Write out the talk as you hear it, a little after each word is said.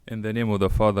In the name of the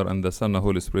Father, and the Son, and the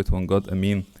Holy Spirit, one God,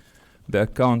 Amen. The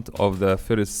account of the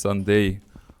first Sunday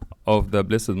of the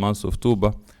blessed month of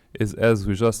Tuba is, as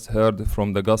we just heard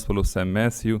from the Gospel of St.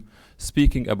 Matthew,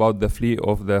 speaking about the flee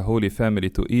of the Holy Family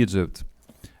to Egypt.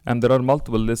 And there are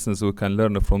multiple lessons we can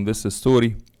learn from this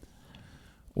story.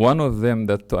 One of them,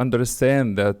 that to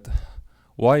understand that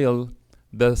while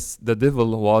the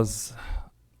devil was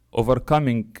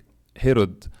overcoming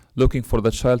Herod, looking for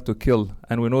the child to kill,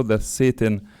 and we know that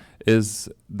Satan is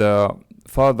the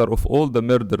father of all the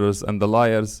murderers and the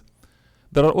liars,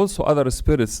 there are also other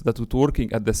spirits that were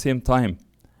working at the same time,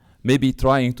 maybe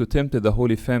trying to tempt the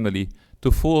Holy Family to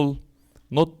fall,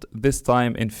 not this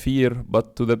time in fear,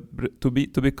 but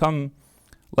to become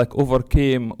like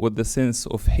overcame with the sense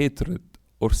of hatred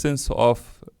or sense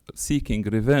of seeking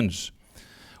revenge.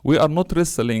 We are not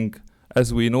wrestling,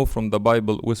 as we know from the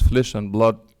Bible, with flesh and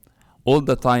blood. All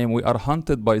the time we are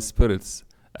hunted by spirits,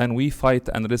 and we fight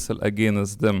and wrestle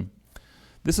against them.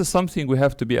 This is something we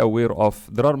have to be aware of.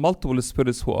 There are multiple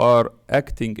spirits who are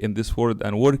acting in this world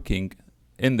and working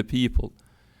in the people.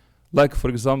 Like, for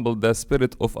example, the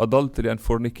spirit of adultery and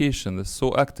fornication is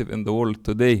so active in the world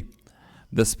today.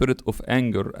 The spirit of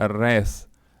anger and wrath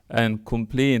and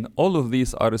complaint, all of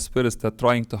these are spirits that are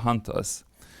trying to hunt us.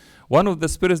 One of the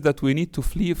spirits that we need to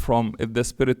flee from is the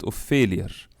spirit of failure.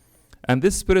 And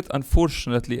this spirit,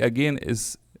 unfortunately, again,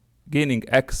 is gaining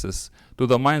access to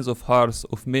the minds of hearts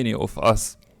of many of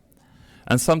us.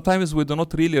 And sometimes we do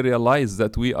not really realize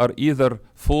that we are either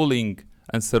falling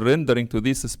and surrendering to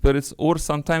these spirits, or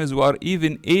sometimes we are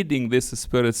even aiding these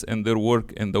spirits in their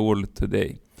work in the world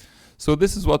today. So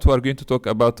this is what we are going to talk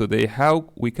about today,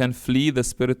 how we can flee the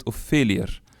spirit of failure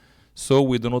so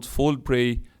we do not fall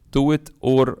prey to it,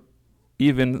 or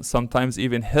even sometimes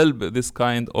even help this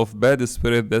kind of bad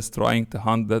spirit that's trying to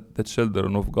hunt the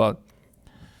children of God.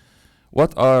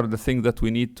 What are the things that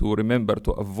we need to remember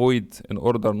to avoid in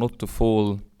order not to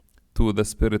fall to the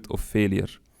spirit of failure?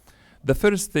 The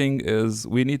first thing is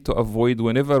we need to avoid,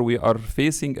 whenever we are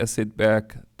facing a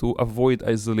setback, to avoid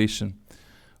isolation.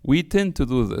 We tend to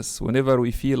do this. Whenever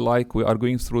we feel like we are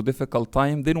going through a difficult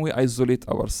time, then we isolate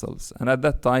ourselves. And at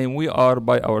that time, we are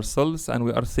by ourselves and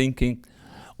we are thinking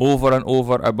over and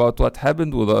over about what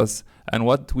happened with us and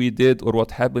what we did or what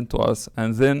happened to us,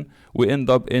 and then we end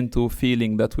up into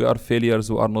feeling that we are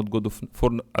failures, we are not good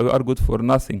we are good for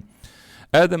nothing.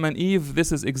 Adam and Eve,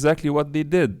 this is exactly what they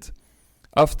did.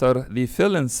 After they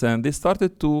fell in sin, they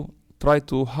started to try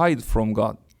to hide from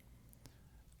God.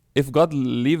 If God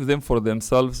leave them for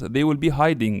themselves, they will be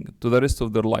hiding to the rest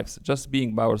of their lives, just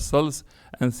being by ourselves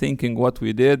and thinking what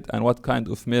we did and what kind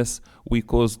of mess we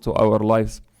caused to our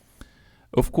lives.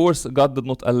 Of course, God did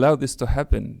not allow this to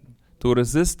happen. To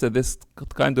resist this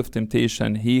kind of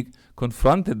temptation, He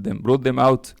confronted them, brought them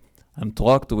out, and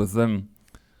talked with them.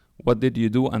 What did you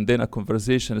do? And then a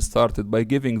conversation started by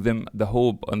giving them the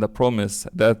hope and the promise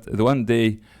that one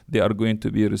day they are going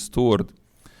to be restored.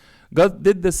 God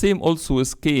did the same also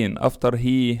with Cain, after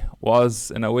he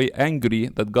was in a way angry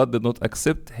that God did not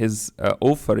accept his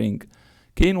offering.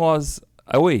 Cain was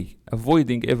away,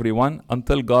 avoiding everyone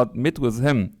until God met with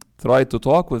him, tried to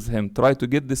talk with him, tried to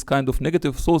get this kind of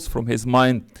negative thoughts from his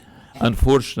mind.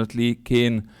 Unfortunately,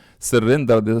 Cain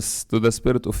surrendered this to the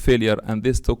spirit of failure, and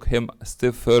this took him a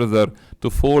step further to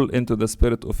fall into the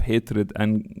spirit of hatred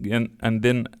and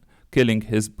then killing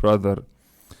his brother.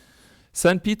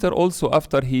 Saint Peter also,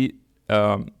 after he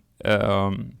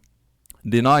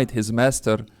denied his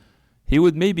master, he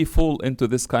would maybe fall into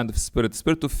this kind of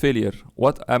spirit of failure.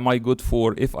 What am I good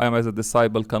for if I am as a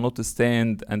disciple cannot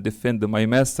stand and defend my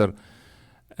master?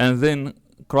 And then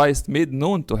Christ made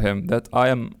known to him that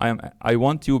I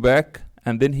want you back.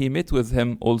 And then he met with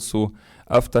him also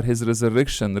after his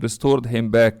resurrection, restored him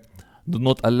back, do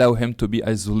not allow him to be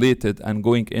isolated and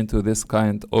going into this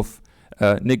kind of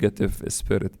negative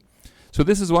spirit. So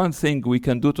this is one thing we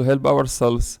can do to help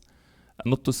ourselves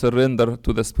not to surrender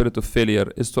to the spirit of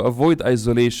failure, is to avoid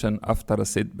isolation after a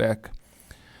setback.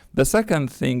 The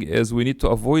second thing is we need to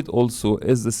avoid also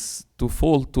is this, to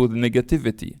fall to the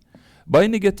negativity. By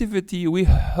negativity, we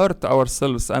hurt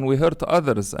ourselves and we hurt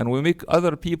others, and we make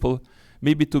other people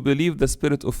maybe to believe the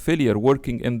spirit of failure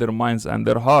working in their minds and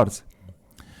their hearts.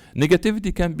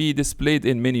 Negativity can be displayed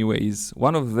in many ways.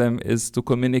 One of them is to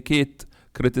communicate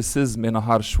criticism in a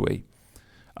harsh way.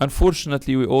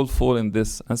 Unfortunately, we all fall in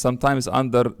this, and sometimes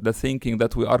under the thinking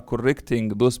that we are correcting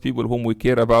those people whom we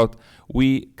care about,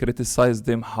 we criticize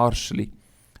them harshly.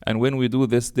 And when we do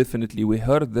this, definitely we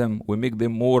hurt them, we make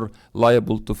them more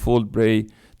liable to fall prey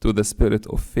to the spirit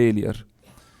of failure.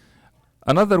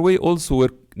 Another way also where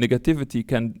negativity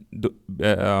can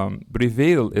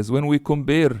prevail is when we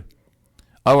compare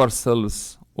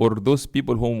ourselves or those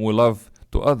people whom we love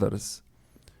to others,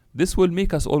 this will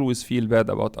make us always feel bad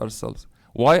about ourselves.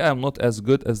 Why I'm not as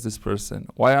good as this person?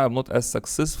 Why I'm not as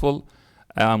successful?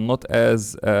 I'm not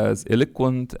as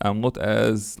eloquent. I'm not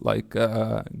as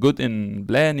good in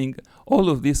planning. All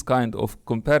of these kind of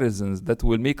comparisons that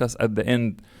will make us at the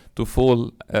end to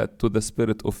fall to the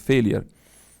spirit of failure.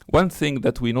 One thing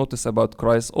that we notice about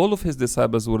Christ, all of his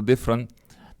disciples were different.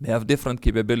 They have different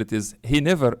capabilities. He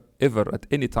never, ever, at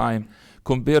any time,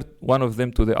 compared one of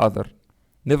them to the other.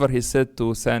 Never he said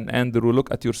to St. Andrew,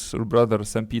 look at your brother,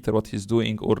 St. Peter, what he's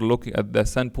doing, or look at the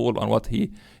St. Paul and what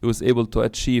he was able to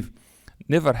achieve.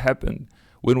 Never happened.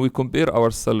 When we compare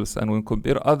ourselves and when we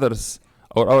compare others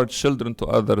or our children to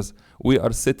others, we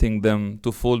are setting them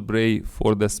to fall prey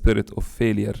for the spirit of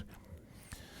failure.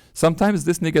 Sometimes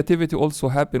this negativity also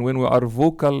happens when we are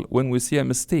vocal when we see a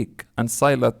mistake and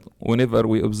silent whenever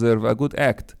we observe a good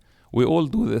act. We all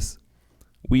do this.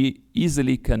 We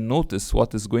easily can notice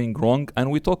what is going wrong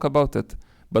and we talk about it.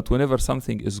 But whenever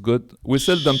something is good, we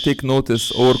seldom take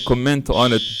notice or comment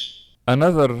on it.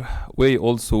 Another way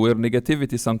also where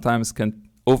negativity sometimes can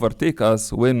overtake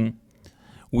us when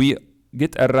we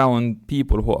get around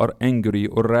people who are angry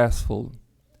or wrathful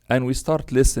and we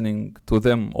start listening to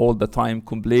them all the time,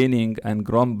 complaining and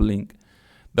grumbling.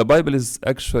 The Bible is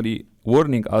actually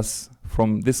warning us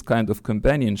from this kind of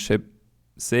companionship,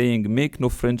 saying, make no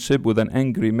friendship with an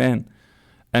angry man,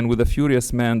 and with a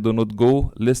furious man do not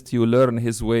go, lest you learn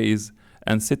his ways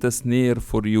and set a snare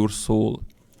for your soul.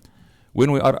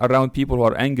 When we are around people who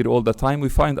are angry all the time, we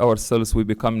find ourselves, we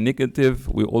become negative.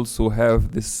 We also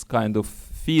have this kind of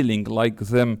feeling like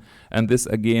them, and this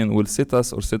again will set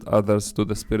us or set others to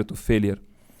the spirit of failure.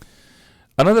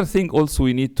 Another thing also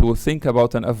we need to think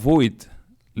about and avoid,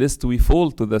 lest we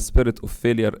fall to the spirit of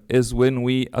failure, is when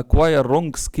we acquire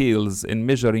wrong scales in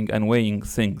measuring and weighing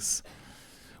things.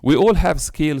 We all have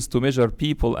scales to measure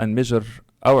people and measure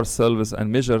ourselves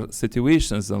and measure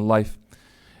situations in life.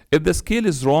 If the scale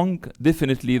is wrong,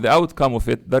 definitely the outcome of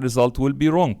it, the result will be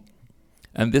wrong.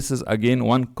 And this is again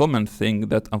one common thing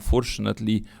that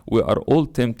unfortunately we are all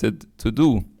tempted to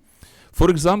do. For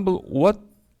example, what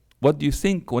do you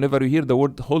think whenever you hear the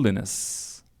word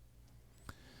holiness?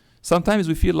 Sometimes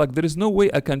we feel like there is no way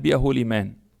I can be a holy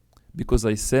man because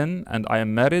I sin and I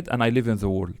am married and I live in the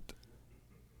world.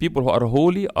 People who are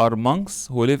holy are monks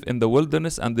who live in the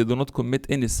wilderness and they do not commit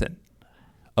any sin.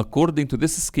 According to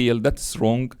this scale, that is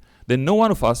wrong. Then no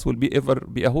one of us will ever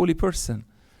be a holy person.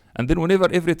 And then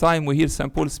every time we hear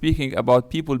St. Paul speaking about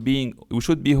people we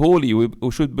should be holy,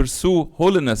 we should pursue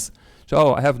holiness,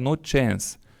 so I have no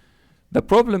chance. The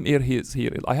problem here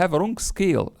I have a wrong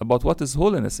scale about what is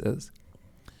holiness is.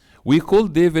 We call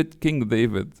David King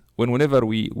David. Whenever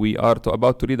we are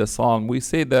about to read a psalm, we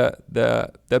say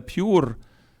the pure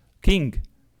king.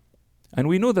 And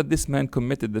we know that this man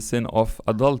committed the sin of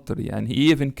adultery, and he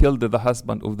even killed the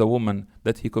husband of the woman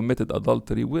that he committed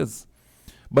adultery with.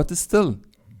 But still,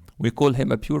 we call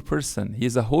him a pure person. He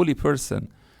is a holy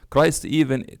person. Christ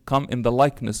even come in the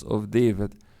likeness of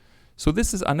David. So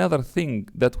this is another thing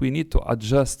that we need to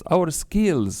adjust our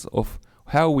scales of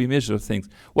how we measure things.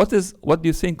 What do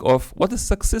you think of what is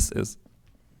success is?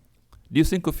 Do you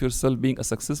think of yourself being a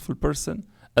successful person,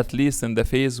 at least in the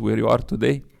phase where you are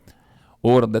today?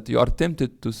 Or that you are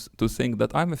tempted to think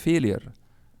that I'm a failure.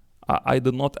 I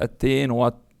did not attain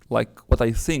what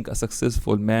I think a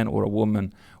successful man or a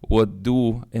woman would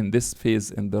do in this phase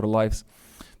in their lives.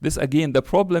 This again, the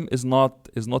problem is not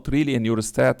really in your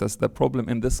status. The problem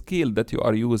in the scale that you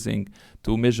are using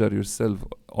to measure yourself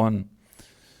on.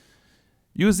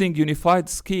 Using unified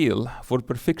scale for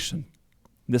perfection.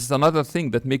 This is another thing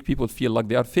that make people feel like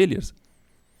they are failures.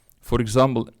 For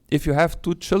example, if you have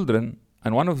two children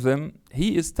and one of them,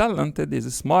 he is talented,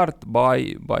 is smart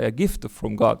by a gift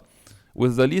from God.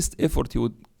 With the least effort, he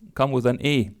would come with an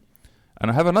A. And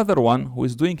I have another one who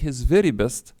is doing his very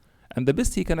best, and the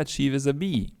best he can achieve is a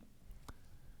B.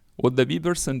 Would the B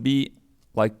person be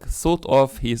thought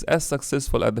of he is as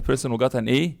successful as the person who got an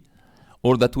A?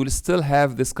 Or that will still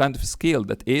have this kind of scale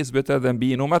that A is better than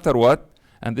B no matter what,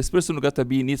 and this person who got a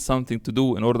B needs something to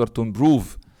do in order to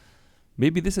improve.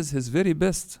 Maybe this is his very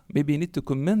best. Maybe you need to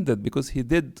commend it because he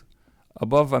did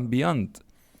above and beyond,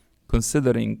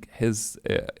 considering his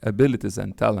abilities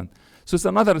and talent. So it's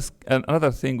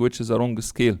another thing which is a wrong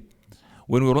scale.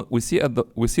 When we see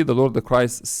the Lord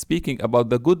Christ speaking about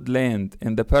the good land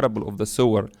in the parable of the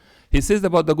sower, he says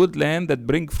about the good land that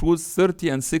bring fruits 30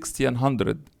 and 60 and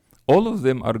 100. All of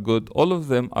them are good. All of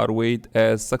them are weighed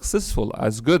as successful,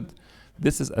 as good.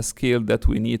 This is a scale that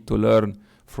we need to learn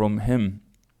from him,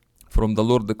 from the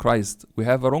Lord Christ. We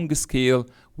have a wrong scale.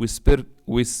 We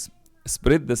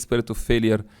spread the spirit of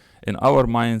failure in our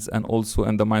minds and also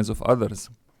in the minds of others.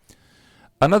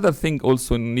 Another thing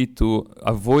also need to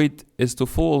avoid is to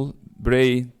fall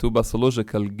prey to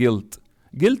pathological guilt.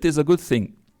 Guilt is a good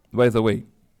thing, by the way.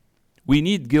 We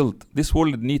need guilt. This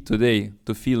world needs today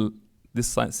to feel this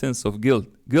sense of guilt.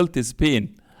 Guilt is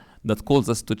pain that calls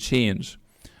us to change.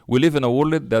 We live in a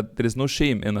world that there is no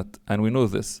shame in it, and we know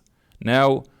this.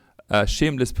 Now, a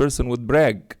shameless person would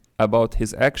brag about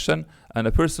his action, and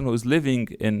a person who is living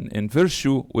in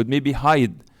virtue would maybe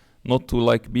hide, not to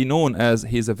like be known as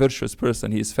he's a virtuous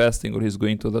person, he's fasting or he's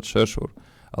going to the church or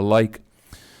alike.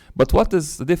 But what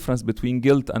is the difference between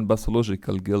guilt and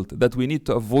pathological guilt that we need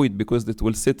to avoid because it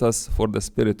will set us for the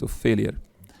spirit of failure?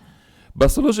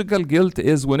 Pathological guilt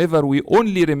is whenever we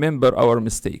only remember our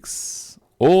mistakes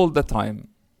all the time.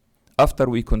 After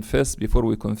we confess, before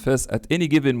we confess, at any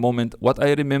given moment, what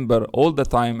I remember all the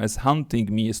time is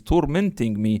haunting me, is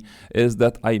tormenting me, is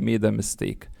that I made a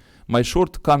mistake. My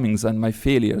shortcomings and my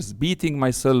failures, beating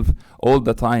myself all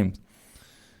the time,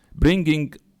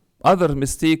 bringing other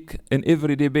mistake in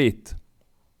every debate.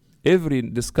 Every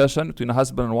discussion between a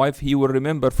husband and wife, he will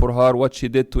remember for her what she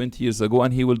did 20 years ago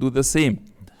and he will do the same.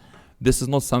 This is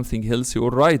not something healthy or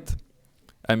right.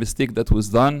 A mistake that was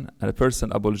done and a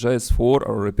person apologized for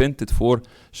or repented for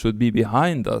should be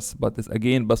behind us. But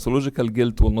again, pathological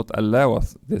guilt will not allow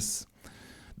us this.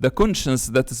 The conscience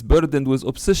that is burdened with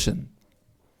obsession.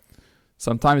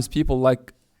 Sometimes people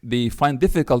they find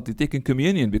difficulty taking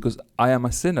communion because I am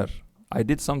a sinner. I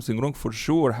did something wrong for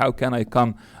sure. How can I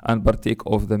come and partake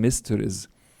of the mysteries?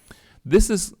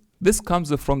 This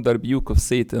comes from the rebuke of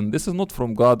Satan. This is not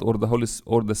from God or the Holy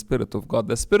or the Spirit of God.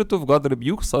 The Spirit of God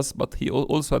rebukes us, but He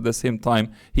also at the same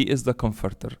time, He is the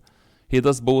comforter. He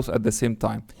does both at the same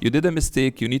time. You did a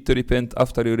mistake, you need to repent.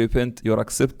 After you repent, you're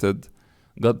accepted.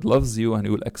 God loves you and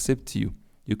He will accept you.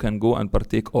 You can go and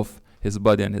partake of His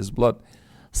body and His blood.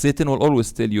 Satan will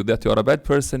always tell you that you are a bad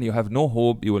person, you have no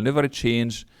hope, you will never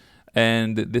change,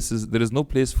 and there is no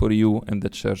place for you in the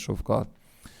church of God.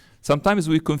 Sometimes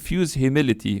we confuse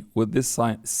humility with this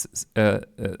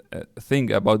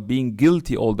thing about being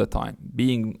guilty all the time,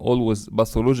 being always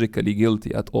pathologically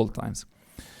guilty at all times.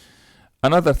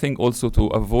 Another thing also to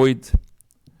avoid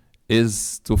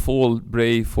is to fall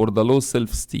prey for the low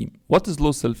self-esteem. What is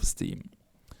low self-esteem?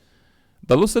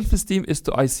 The low self-esteem is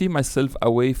I see myself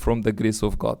away from the grace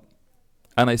of God,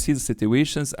 and I see the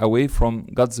situations away from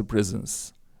God's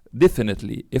presence.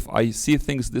 Definitely, if I see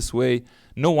things this way,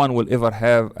 no one will ever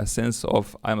have a sense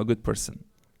of I'm a good person.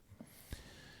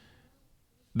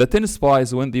 The 10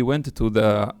 spies, when they went to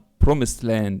the promised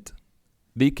land,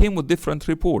 they came with different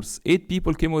reports. 8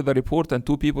 people came with a report and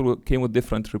 2 people came with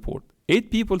different report. 8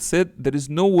 people said there is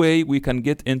no way we can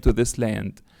get into this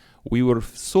land. We were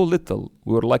so little.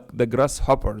 We were like the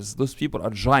grasshoppers. Those people are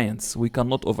giants. We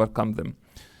cannot overcome them.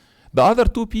 The other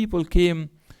 2 people came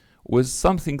with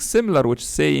something similar, which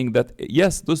saying that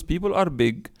yes, those people are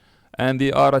big and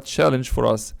they are a challenge for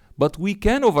us, but we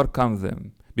can overcome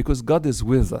them because God is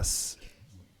with us.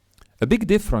 A big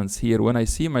difference here when I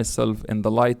see myself in the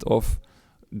light of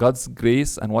God's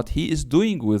grace and what He is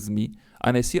doing with me,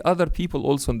 and I see other people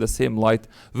also in the same light,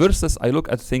 versus I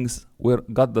look at things where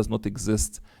God does not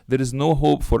exist. There is no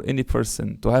hope for any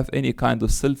person to have any kind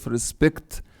of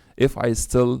self-respect if I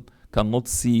still cannot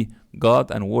see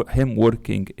God and Him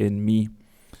working in me.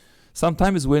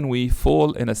 Sometimes when we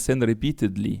fall in a sin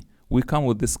repeatedly, we come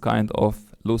with this kind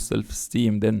of low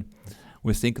self-esteem. Then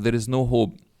we think there is no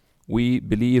hope. We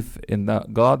believe in the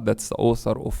God that's the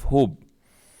author of hope.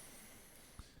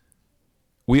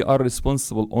 We are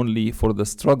responsible only for the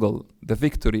struggle. The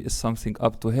victory is something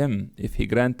up to Him. If He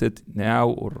granted now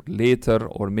or later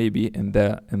or maybe in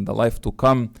the life to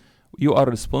come, you are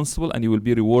responsible and you will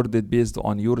be rewarded based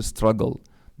on your struggle.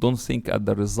 Don't think at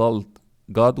the result.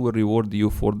 God will reward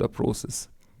you for the process.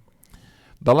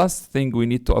 The last thing we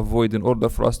need to avoid in order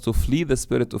for us to flee the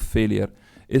spirit of failure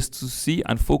is to see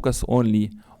and focus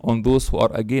only on those who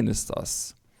are against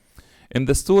us. In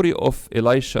the story of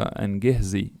Elisha and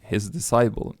Gehazi, his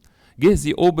disciple,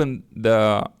 Gehazi opened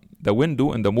the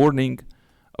window in the morning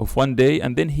of one day,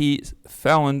 and then he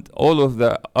found all of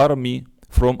the army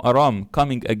from Aram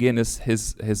coming against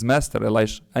his master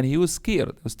Elisha, and he was scared,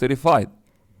 he was terrified.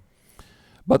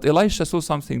 But Elisha saw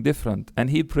something different, and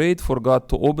he prayed for God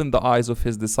to open the eyes of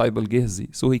his disciple Gehazi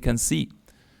so he can see.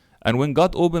 And when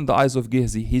God opened the eyes of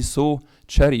Gehazi, he saw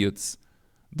chariots.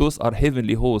 Those are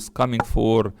heavenly hosts coming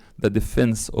for the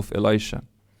defense of Elisha.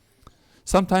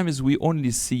 Sometimes we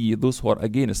only see those who are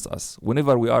against us.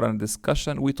 Whenever we are in a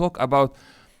discussion, we talk about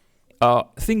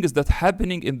things that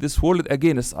happening in this world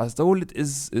against us. The world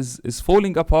is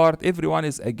falling apart. Everyone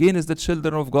is against the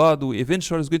children of God. We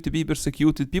eventually is going to be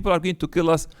persecuted. People are going to kill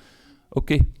us.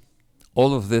 Okay,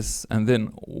 all of this, and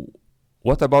then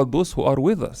what about those who are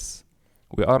with us?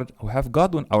 We have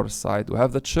God on our side. We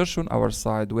have the church on our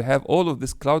side. We have all of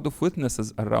this cloud of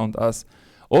witnesses around us.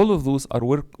 All of those are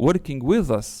working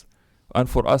with us, and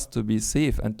for us to be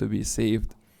safe and to be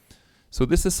saved. So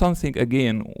this is something,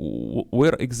 again,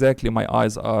 where exactly my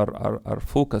eyes are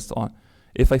focused on.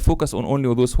 If I focus on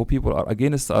only those who people are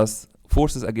against us,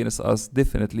 forces against us,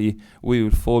 definitely we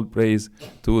will fall prey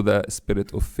to the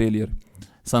spirit of failure.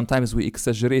 Sometimes we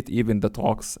exaggerate even the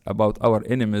talks about our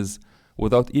enemies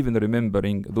without even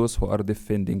remembering those who are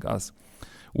defending us.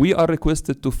 We are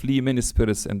requested to flee many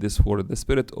spirits in this world: the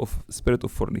spirit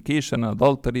of fornication,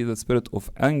 adultery, the spirit of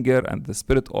anger, and the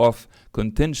spirit of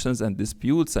contentions and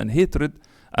disputes and hatred.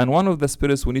 And one of the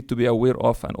spirits we need to be aware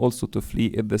of and also to flee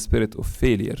is the spirit of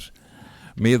failure.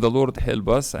 May the Lord help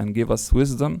us and give us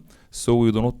wisdom, so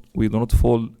we do not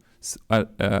fall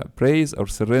praise or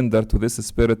surrender to this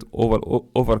spirit,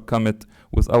 overcome it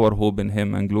with our hope in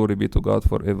Him, and glory be to God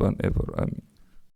forever and ever. Amen.